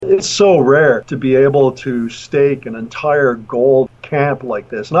It's so rare to be able to stake an entire gold camp like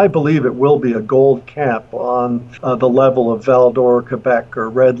this. And I believe it will be a gold camp on the level of Val-d'Or, Quebec, or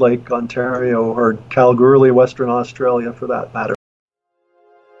Red Lake, Ontario, or Kalgoorlie, Western Australia, for that matter.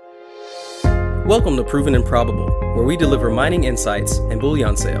 Welcome to Proven and Probable, where we deliver mining insights and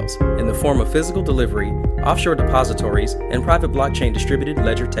bullion sales in the form of physical delivery, offshore depositories, and private blockchain distributed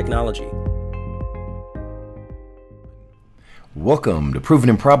ledger technology. Welcome to Proven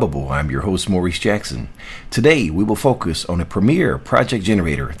and Probable. I'm your host, Maurice Jackson. Today, we will focus on a premier project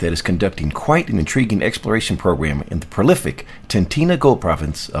generator that is conducting quite an intriguing exploration program in the prolific Tintina Gold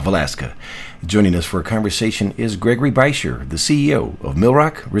Province of Alaska. Joining us for a conversation is Gregory Beischer, the CEO of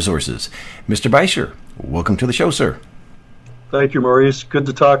Millrock Resources. Mr. Beischer, welcome to the show, sir. Thank you, Maurice. Good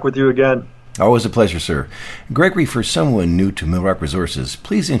to talk with you again. Always a pleasure, sir. Gregory, for someone new to Millrock Resources,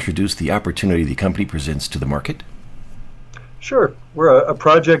 please introduce the opportunity the company presents to the market. Sure. We're a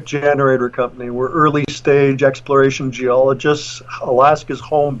project generator company. We're early stage exploration geologists. Alaska's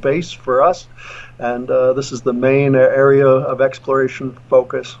home base for us, and this is the main area of exploration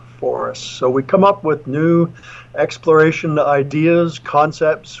focus for us. So we come up with new exploration ideas,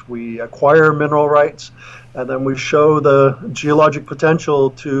 concepts, we acquire mineral rights, and then we show the geologic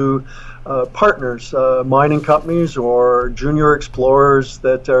potential to partners, mining companies or junior explorers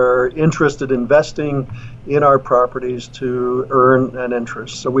that are interested in investing in our properties to earn an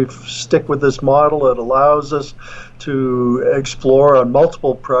interest. So we stick with this model. It allows us to explore on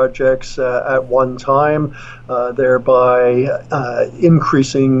multiple projects at one time, thereby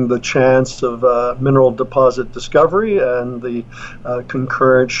increasing the chance of mineral deposit discovery and the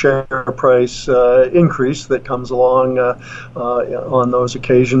concurrent share price increase that comes along on those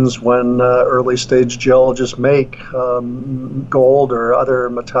occasions when early stage geologists make gold or other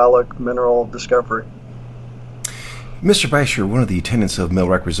metallic mineral discovery. Mr. Beischer, one of the tenets of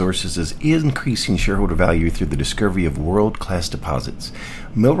Millrock Resources is increasing shareholder value through the discovery of world-class deposits.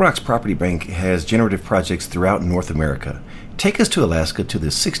 Millrock's property bank has generative projects throughout North America. Take us to Alaska to the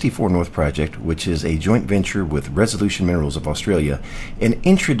 64 North project, which is a joint venture with Resolution Minerals of Australia, and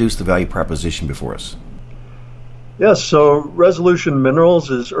introduce the value proposition before us. Yes, so Resolution Minerals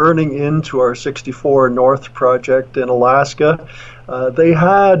is earning into our 64 North project in Alaska. They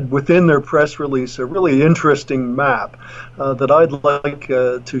had within their press release a really interesting map that I'd like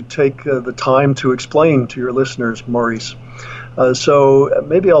to take the time to explain to your listeners, Maurice. So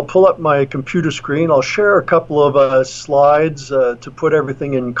maybe I'll pull up my computer screen. I'll share a couple of slides to put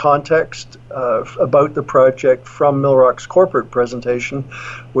everything in context about the project from Millrock's corporate presentation,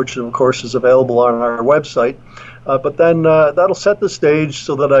 which of course is available on our website. But then that'll set the stage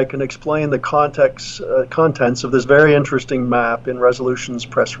so that I can explain the contents of this very interesting map in Resolution's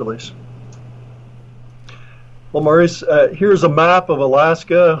press release. Well, Maurice, here's a map of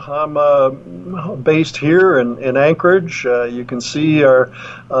Alaska. I'm based here in Anchorage. You can see our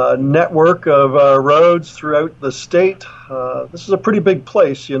network of roads throughout the state. This is a pretty big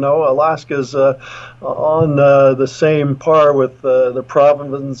place, you know. Alaska's on the same par with the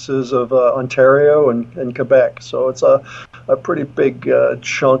provinces of Ontario and Quebec. So it's a pretty big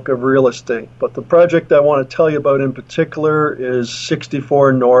chunk of real estate. But the project I want to tell you about in particular is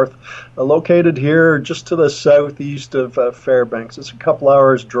 64 North, located here just to the southeast of Fairbanks. It's a couple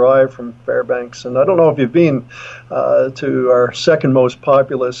hours drive from Fairbanks. And I don't know if you've been to our second most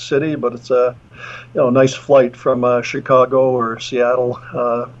populous city, but it's a nice flight from Chicago or Seattle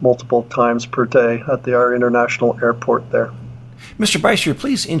multiple times per day at our international airport there. Mr. Beischer,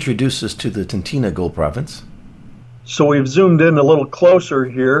 please introduce us to the Tintina Gold Province. So we've zoomed in a little closer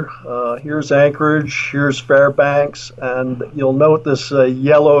here. Here's Anchorage, here's Fairbanks, and you'll note this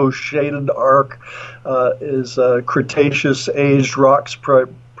yellow shaded arc is Cretaceous aged rocks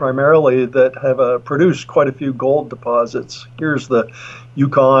primarily that have produced quite a few gold deposits. Here's the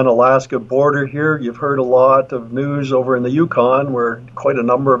Yukon-Alaska border here. You've heard a lot of news over in the Yukon where quite a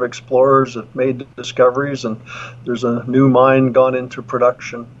number of explorers have made discoveries and there's a new mine gone into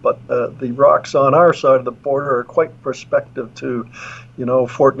production. But the rocks on our side of the border are quite prospective too. You know,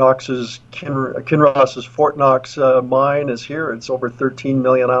 Fort Knox's Kinross's Fort Knox mine is here. It's over 13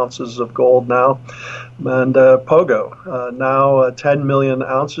 million ounces of gold now. And Pogo, now 10 million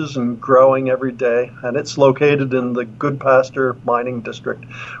ounces and growing every day. And it's located in the Goodpaster Mining District,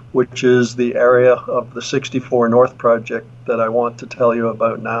 which is the area of the 64 North project that I want to tell you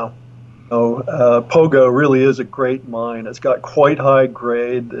about now. Pogo really is a great mine. It's got quite high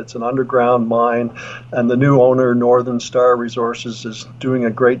grade. It's an underground mine, and the new owner, Northern Star Resources, is doing a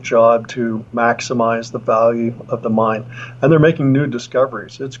great job to maximize the value of the mine. And they're making new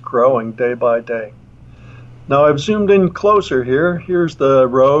discoveries. It's growing day by day. Now I've zoomed in closer here. Here's the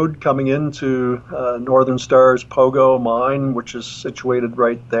road coming into Northern Star's Pogo mine, which is situated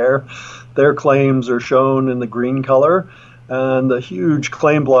right there. Their claims are shown in the green color, and the huge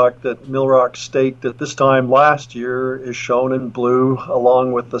claim block that Millrock staked at this time last year is shown in blue,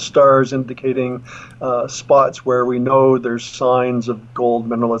 along with the stars indicating spots where we know there's signs of gold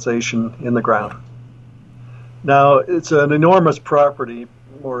mineralization in the ground. Now, it's an enormous property,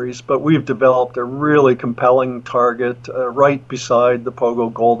 Maurice, but we've developed a really compelling target right beside the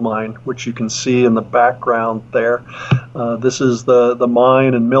Pogo gold mine, which you can see in the background there. This is the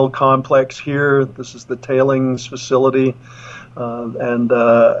mine and mill complex here. This is the tailings facility and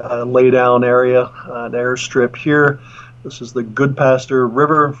a laydown area, an airstrip here. This is the Goodpaster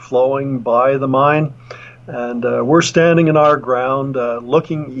River flowing by the mine. And we're standing in our ground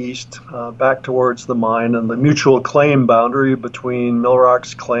looking east back towards the mine, and the mutual claim boundary between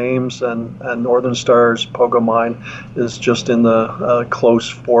Millrock's claims and Northern Star's Pogo mine is just in the close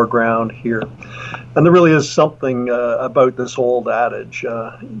foreground here. And there really is something about this old adage,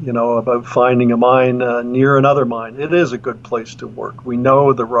 about finding a mine near another mine. It is a good place to work. We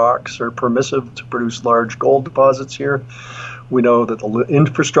know the rocks are permissive to produce large gold deposits here. We know that the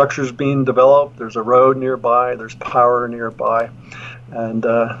infrastructure is being developed. There's a road nearby. There's power nearby. And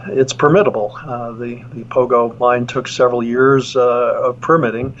it's permittable. The Pogo mine took several years of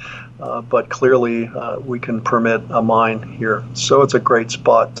permitting, but clearly we can permit a mine here. So it's a great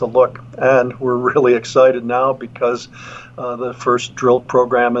spot to look. And we're really excited now because the first drill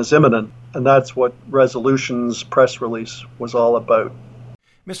program is imminent. And that's what Resolution's press release was all about.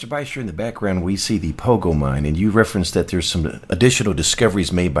 Mr. Beischer, in the background, we see the Pogo mine, and you referenced that there's some additional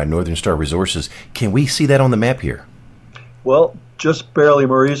discoveries made by Northern Star Resources. Can we see that on the map here? Well, just barely,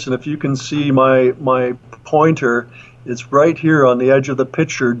 Maurice, and if you can see my pointer, it's right here on the edge of the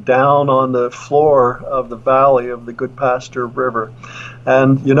picture, down on the floor of the valley of the Goodpaster River.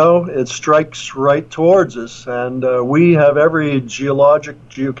 And, it strikes right towards us, and we have every geologic,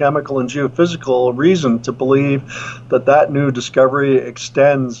 geochemical, and geophysical reason to believe that new discovery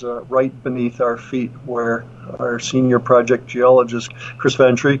extends right beneath our feet, where our senior project geologist, Chris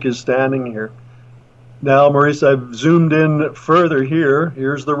Van Treek, is standing here. Now, Maurice, I've zoomed in further here.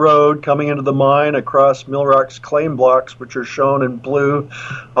 Here's the road coming into the mine across Millrock's claim blocks, which are shown in blue,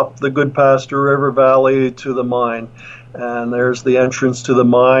 up the Goodpaster River Valley to the mine. And there's the entrance to the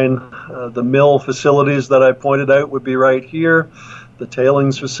mine. The mill facilities that I pointed out would be right here. The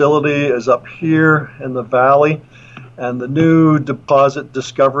tailings facility is up here in the valley. And the new deposit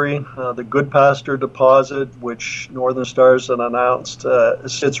discovery, the Goodpaster deposit, which Northern Stars had announced,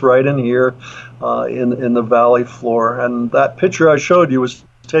 sits right in here in the valley floor. And that picture I showed you was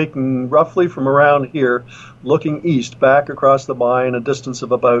taken roughly from around here, looking east back across the mine, a distance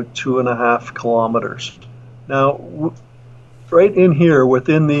of about 2.5 kilometers. Now, right in here,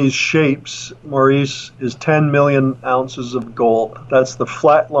 within these shapes, Maurice, is 10 million ounces of gold. That's the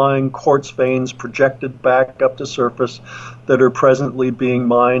flat-lying quartz veins projected back up to surface that are presently being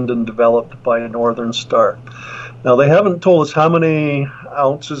mined and developed by Northern Star. Now, they haven't told us how many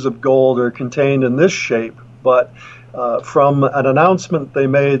ounces of gold are contained in this shape, but from an announcement they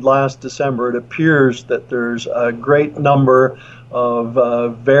made last December, it appears that there's a great number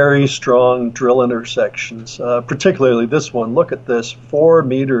of very strong drill intersections, particularly this one. Look at this, 4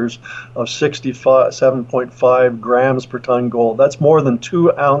 meters of 67.5 grams per ton gold. That's more than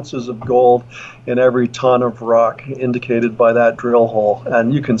 2 ounces of gold in every ton of rock indicated by that drill hole.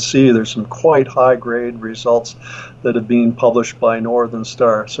 And you can see there's some quite high-grade results that have been published by Northern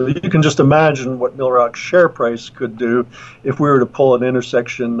Star. So you can just imagine what Millrock's share price could do if we were to pull an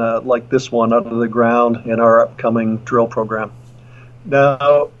intersection like this one out of the ground in our upcoming drill program.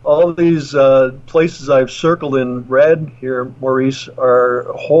 Now, all these places I've circled in red here, Maurice, are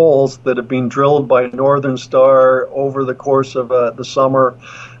holes that have been drilled by Northern Star over the course of the summer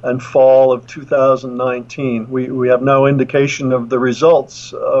and fall of 2019. We have no indication of the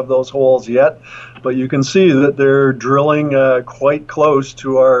results of those holes yet, but you can see that they're drilling quite close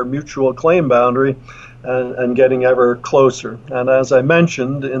to our mutual claim boundary and getting ever closer. And as I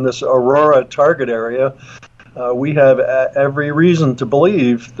mentioned, in this Aurora target area, we have every reason to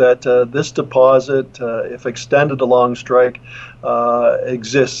believe that this deposit, if extended along strike,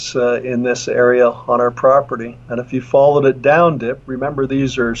 exists in this area on our property. And if you followed it down dip, remember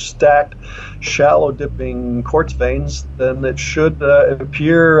these are stacked, shallow dipping quartz veins, then it should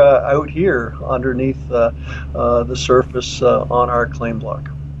appear out here underneath the surface on our claim block.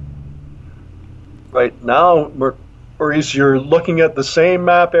 Right now, Maurice, you're looking at the same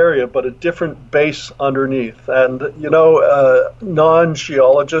map area, but a different base underneath. And,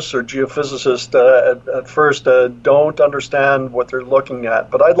 non-geologists or geophysicists at first don't understand what they're looking at.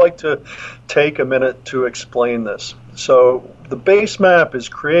 But I'd like to take a minute to explain this. So the base map is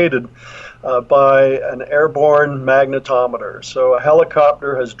created by an airborne magnetometer. So a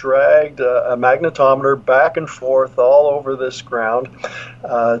helicopter has dragged a magnetometer back and forth all over this ground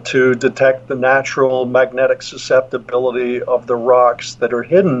to detect the natural magnetic susceptibility of the rocks that are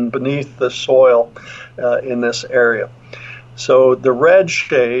hidden beneath the soil in this area. So the red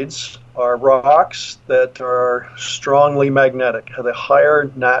shades are rocks that are strongly magnetic, have a higher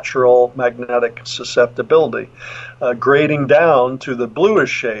natural magnetic susceptibility, grading down to the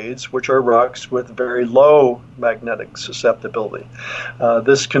bluish shades, which are rocks with very low magnetic susceptibility.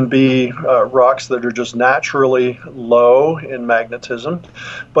 This can be rocks that are just naturally low in magnetism,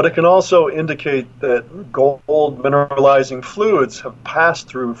 but it can also indicate that gold mineralizing fluids have passed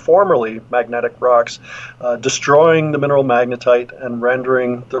through formerly magnetic rocks, destroying the mineral magnetite and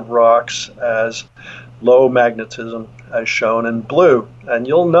rendering the rocks as low magnetism, as shown in blue. And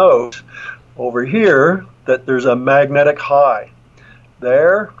you'll note over here that there's a magnetic high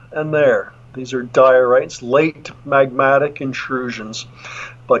there and there. These are diorites, late magmatic intrusions.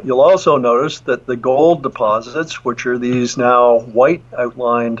 But you'll also notice that the gold deposits, which are these now white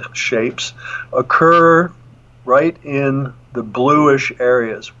outlined shapes, occur right in the bluish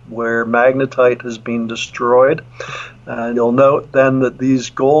areas where magnetite has been destroyed. And you'll note then that these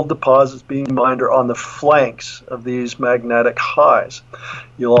gold deposits being mined are on the flanks of these magnetic highs.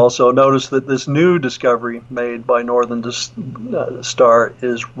 You'll also notice that this new discovery made by Northern Star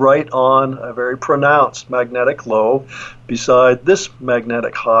is right on a very pronounced magnetic low beside this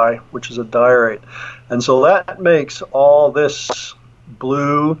magnetic high, which is a diorite. And so that makes all this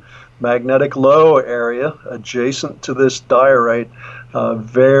blue magnetic low area adjacent to this diorite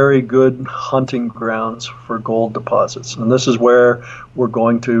very good hunting grounds for gold deposits. And this is where we're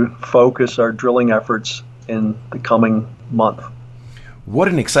going to focus our drilling efforts in the coming month. What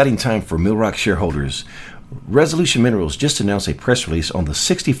an exciting time for Millrock shareholders. Resolution Minerals just announced a press release on the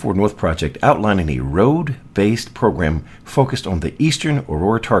 64 North project outlining a road-based program focused on the eastern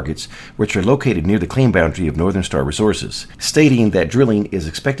Aurora targets, which are located near the claim boundary of Northern Star Resources, stating that drilling is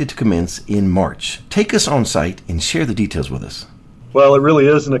expected to commence in March. Take us on site and share the details with us. Well, it really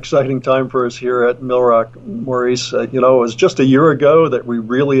is an exciting time for us here at Millrock, Maurice. It was just a year ago that we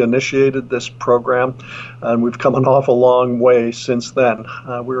really initiated this program, and we've come an awful long way since then.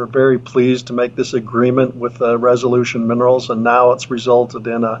 We were very pleased to make this agreement with Resolution Minerals, and now it's resulted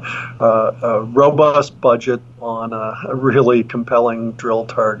in a robust budget on a really compelling drill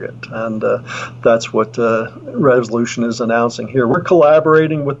target, and that's what Resolution is announcing here. We're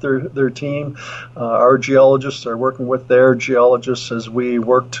collaborating with their team. Our geologists are working with their geologists as we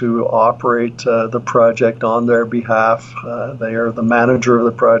work to operate the project on their behalf. They are the manager of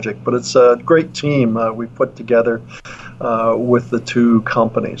the project, but it's a great team we've put together with the two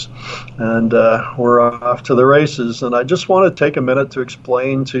companies. And we're off to the races. And I just want to take a minute to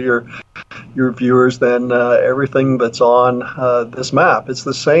explain to your viewers then everything that's on this map. It's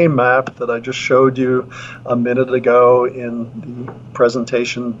the same map that I just showed you a minute ago in the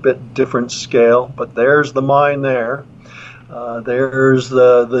presentation, bit different scale, but there's the mine there. There's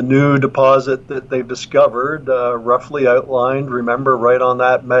the new deposit that they've discovered, roughly outlined, remember, right on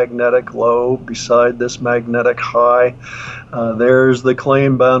that magnetic low beside this magnetic high. There's the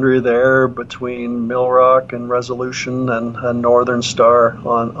claim boundary there between Millrock and Resolution and Northern Star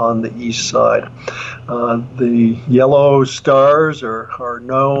on the east side. The yellow stars are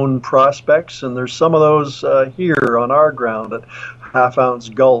known prospects, and there's some of those here on our ground at Half Ounce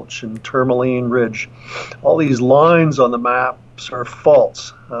Gulch and Tourmaline Ridge. All these lines on the maps are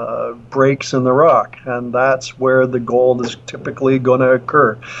faults, breaks in the rock, and that's where the gold is typically going to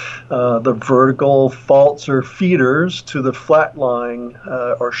occur. The vertical faults are feeders to the flat-lying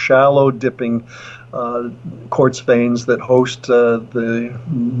or shallow dipping quartz veins that host the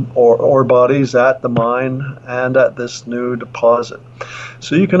ore bodies at the mine and at this new deposit.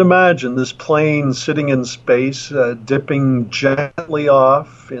 So you can imagine this plane sitting in space, dipping gently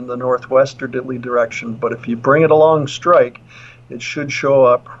off in the northwesterly direction, but if you bring it along strike, it should show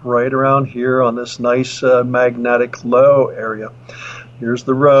up right around here on this nice magnetic low area. Here's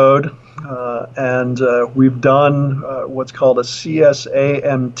the road, and we've done what's called a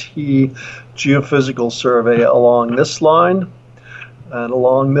CSAMT geophysical survey along this line and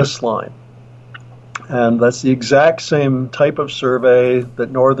along this line. And that's the exact same type of survey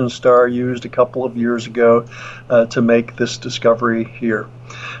that Northern Star used a couple of years ago to make this discovery here.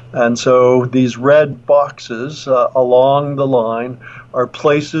 And so these red boxes along the line are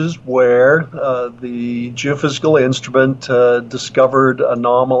places where the geophysical instrument discovered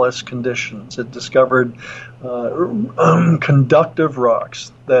anomalous conditions. It discovered conductive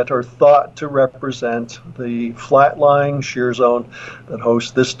rocks that are thought to represent the flat-lying shear zone that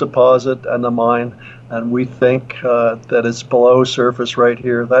hosts this deposit and the mine. And we think that it's below surface right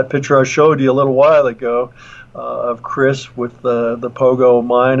here. That picture I showed you a little while ago of Chris with the Pogo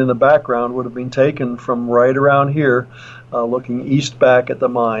mine in the background would have been taken from right around here, looking east back at the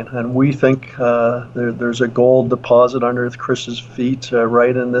mine. And we think there's a gold deposit underneath Chris's feet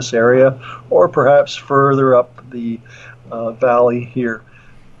right in this area, or perhaps further up the valley here.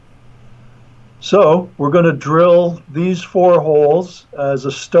 So we're going to drill these 4 holes as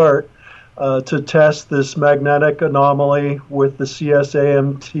a start to test this magnetic anomaly with the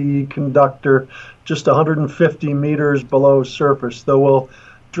CSAMT conductor just 150 meters below surface, though we'll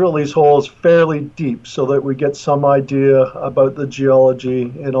drill these holes fairly deep so that we get some idea about the geology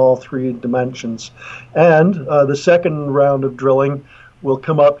in all 3 dimensions. And the second round of drilling will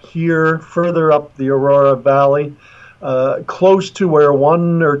come up here, further up the Aurora Valley, close to where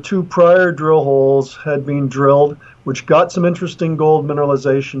 1 or 2 prior drill holes had been drilled, which got some interesting gold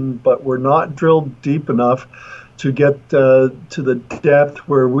mineralization, but were not drilled deep enough to get to the depth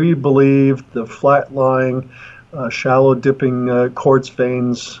where we believe the flat-lying, shallow dipping quartz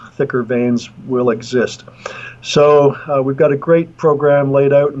veins, thicker veins will exist. So we've got a great program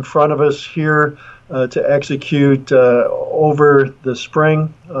laid out in front of us here to execute over the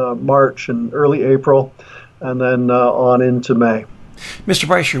spring, March and early April, and then on into May. Mr.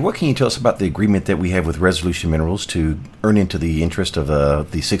 Breischer, what can you tell us about the agreement that we have with Resolution Minerals to earn into the interest of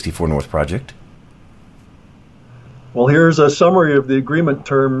the 64 North project? Well, here's a summary of the agreement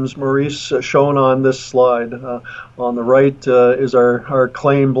terms, Maurice, shown on this slide. On the right is our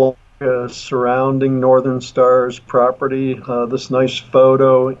claim block surrounding Northern Star's property. This nice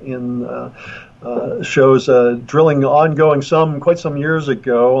photo shows drilling ongoing quite some years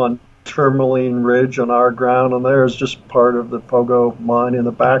ago on Tourmaline Ridge on our ground, and there's just part of the Pogo mine in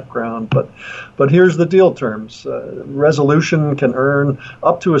the background. But here's the deal terms. Resolution can earn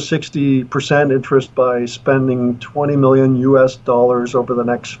up to a 60% interest by spending $20 million over the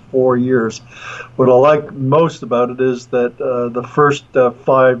next 4 years. What I like most about it is that the first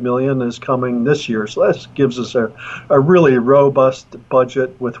 $5 million is coming this year, so that gives us a really robust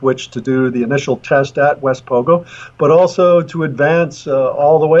budget with which to do the initial test at West Pogo, but also to advance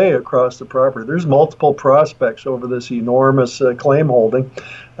all the way across the property. There's multiple prospects over this enormous claim holding,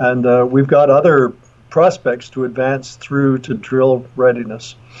 and we've got other prospects to advance through to drill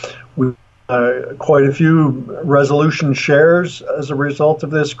readiness. We've quite a few Resolution shares as a result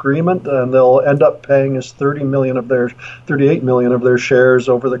of this agreement, and they'll end up paying us 38 million of their shares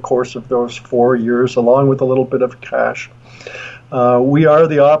over the course of those 4 years, along with a little bit of cash. We are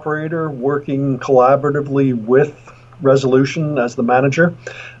the operator working collaboratively with Resolution as the manager,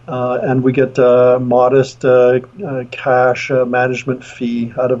 and we get a modest cash management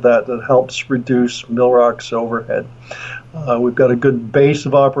fee out of that helps reduce Millrock's overhead. We've got a good base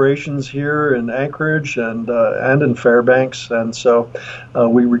of operations here in Anchorage and in Fairbanks, and so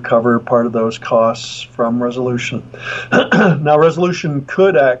we recover part of those costs from Resolution. Now, Resolution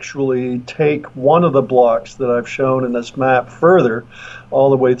could actually take one of the blocks that I've shown in this map further, all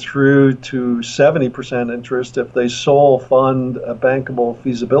the way through to 70% interest if they sole fund a bankable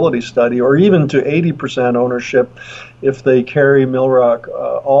feasibility study, or even to 80% ownership if they carry Millrock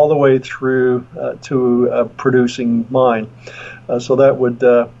all the way through to a producing mine. So that would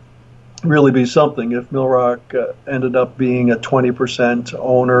really be something if Millrock ended up being a 20%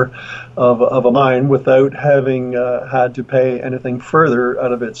 owner of a mine without having had to pay anything further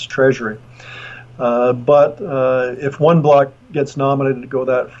out of its treasury. But if one block gets nominated to go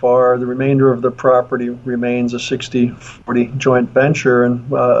that far, the remainder of the property remains a 60-40 joint venture.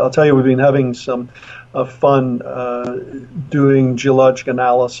 And I'll tell you, we've been having some fun doing geologic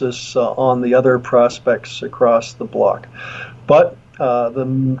analysis on the other prospects across the block. But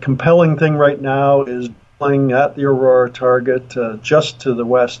the compelling thing right now is drilling at the Aurora target just to the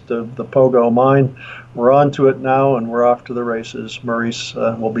west of the Pogo mine. We're on to it now, and we're off to the races. Maurice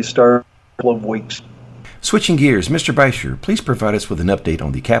will be starting of weeks. Switching gears, Mr. Breischer, please provide us with an update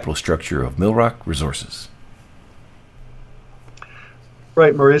on the capital structure of Millrock Resources.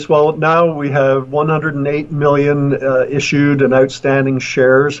 Right, Maurice. Well, now we have 108 million issued and outstanding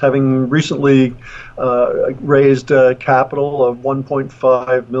shares, having recently raised capital of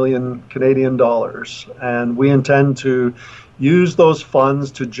 1.5 million Canadian dollars. And we intend to use those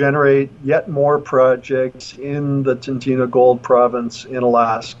funds to generate yet more projects in the Tintina Gold Province in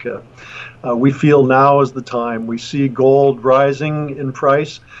Alaska. We feel now is the time. We see gold rising in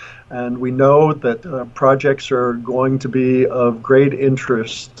price, and we know that projects are going to be of great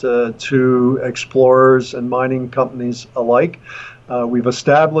interest to explorers and mining companies alike. We've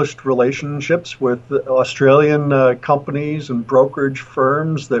established relationships with Australian companies and brokerage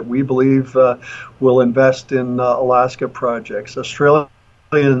firms that we believe will invest in Alaska projects.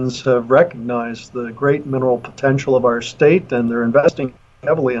 Australians have recognized the great mineral potential of our state, and they're investing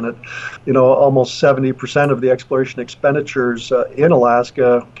heavily in it. Almost 70% of the exploration expenditures in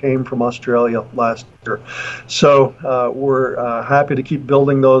Alaska came from Australia last year. So we're happy to keep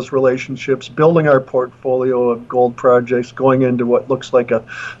building those relationships, building our portfolio of gold projects, going into what looks like a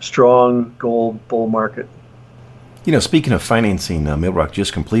strong gold bull market. Speaking of financing, Millrock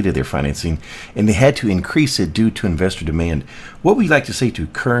just completed their financing, and they had to increase it due to investor demand. What would you like to say to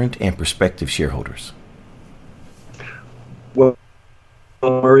current and prospective shareholders? Well,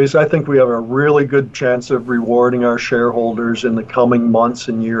 Maurice, I think we have a really good chance of rewarding our shareholders in the coming months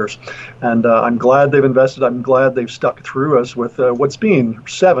and years. And I'm glad they've invested. I'm glad they've stuck through us with what's been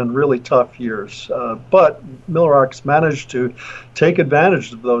 7 really tough years. But Millrock's managed to take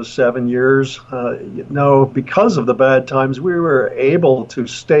advantage of those 7 years. Because of the bad times, we were able to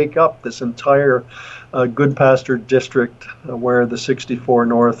stake up this entire Goodpaster district where the 64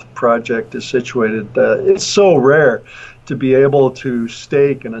 North project is situated. It's so rare to be able to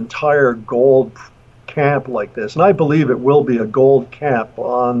stake an entire gold camp like this. And I believe it will be a gold camp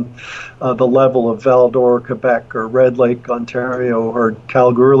on the level of Val-d'Or, Quebec, or Red Lake, Ontario, or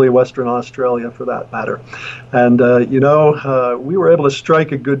Kalgoorlie, Western Australia, for that matter. And, we were able to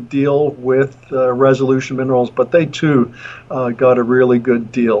strike a good deal with Resolution Minerals, but they too got a really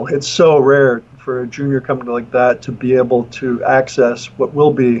good deal. It's so rare for a junior company like that to be able to access what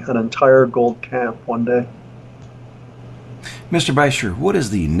will be an entire gold camp one day. Mr. Beischer, what is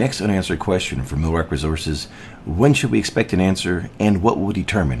the next unanswered question for Millrock Resources? When should we expect an answer, and what will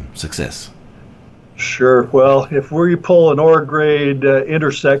determine success? Sure. Well, if we pull an ore grade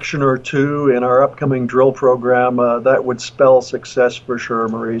intersection or two in our upcoming drill program, that would spell success for sure,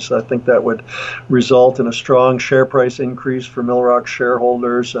 Maurice. I think that would result in a strong share price increase for Millrock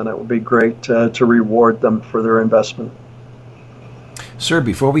shareholders, and it would be great to reward them for their investment. Sir,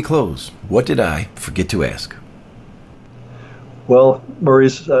 before we close, what did I forget to ask? Well,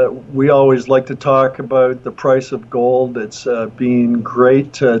 Maurice, we always like to talk about the price of gold. It's been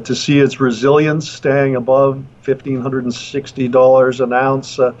great to see its resilience staying above $1,560 an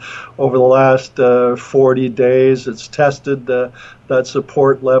ounce over the last 40 days. It's tested that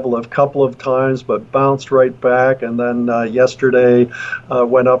support level a couple of times, but bounced right back. And then yesterday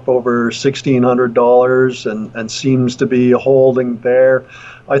went up over $1,600 and seems to be holding there.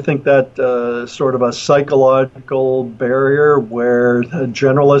 I think that sort of a psychological barrier where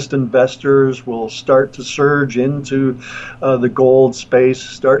generalist investors will start to surge into the gold space,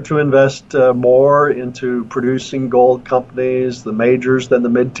 start to invest more into producing gold companies, the majors, then the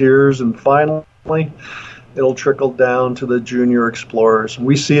mid-tiers, and finally it'll trickle down to the junior explorers.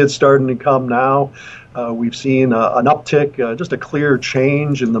 We see it starting to come now. We've seen an uptick, just a clear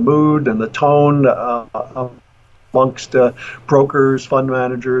change in the mood and the tone amongst brokers, fund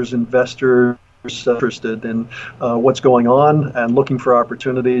managers, investors interested in what's going on and looking for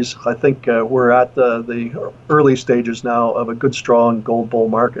opportunities. I think we're at the early stages now of a good, strong gold bull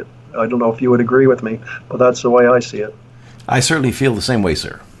market. I don't know if you would agree with me, but that's the way I see it. I certainly feel the same way,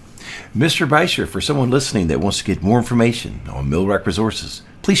 sir. Mr. Beischer, for someone listening that wants to get more information on Millrock Resources,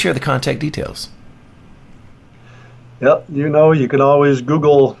 please share the contact details. Yep, you can always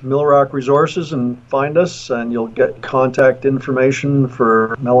Google Millrock Resources and find us, and you'll get contact information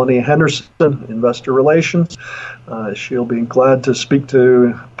for Melanie Henderson, Investor Relations. She'll be glad to speak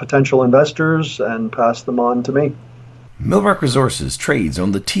to potential investors and pass them on to me. Millrock Resources trades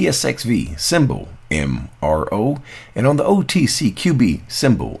on the TSXV symbol MRO and on the OTCQB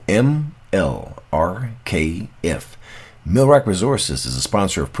symbol MLRKF. Millrock Resources is a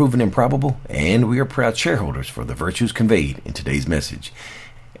sponsor of Proven Improbable, and we are proud shareholders for the virtues conveyed in today's message.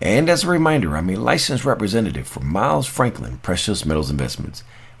 And as a reminder, I'm a licensed representative for Miles Franklin Precious Metals Investments,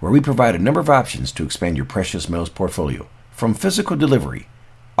 where we provide a number of options to expand your precious metals portfolio, from physical delivery,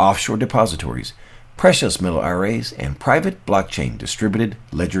 offshore depositories, precious metal IRAs, and private blockchain distributed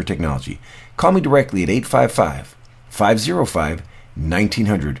ledger technology. Call me directly at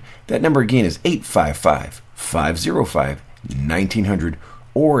 855-505-1900. That number again is 855-505-1900,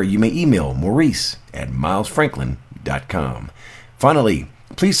 or you may email Maurice at milesfranklin.com. Finally,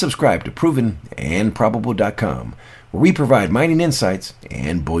 please subscribe to provenandprobable.com, where we provide mining insights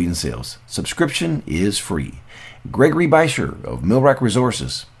and bullion sales. Subscription is free. Gregory Beischer of Millrock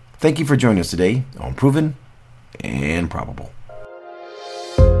Resources. Thank you for joining us today on Proven and Probable.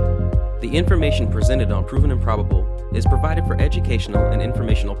 The information presented on Proven and Probable is provided for educational and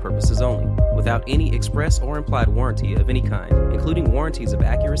informational purposes only, without any express or implied warranty of any kind, including warranties of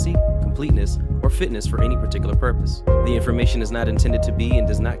accuracy, completeness, or fitness for any particular purpose. The information is not intended to be and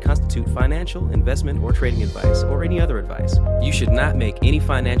does not constitute financial, investment, or trading advice, or any other advice. You should not make any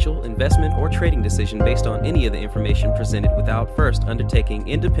financial, investment, or trading decision based on any of the information presented without first undertaking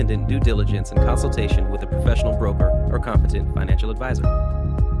independent due diligence and consultation with a professional broker or competent financial advisor.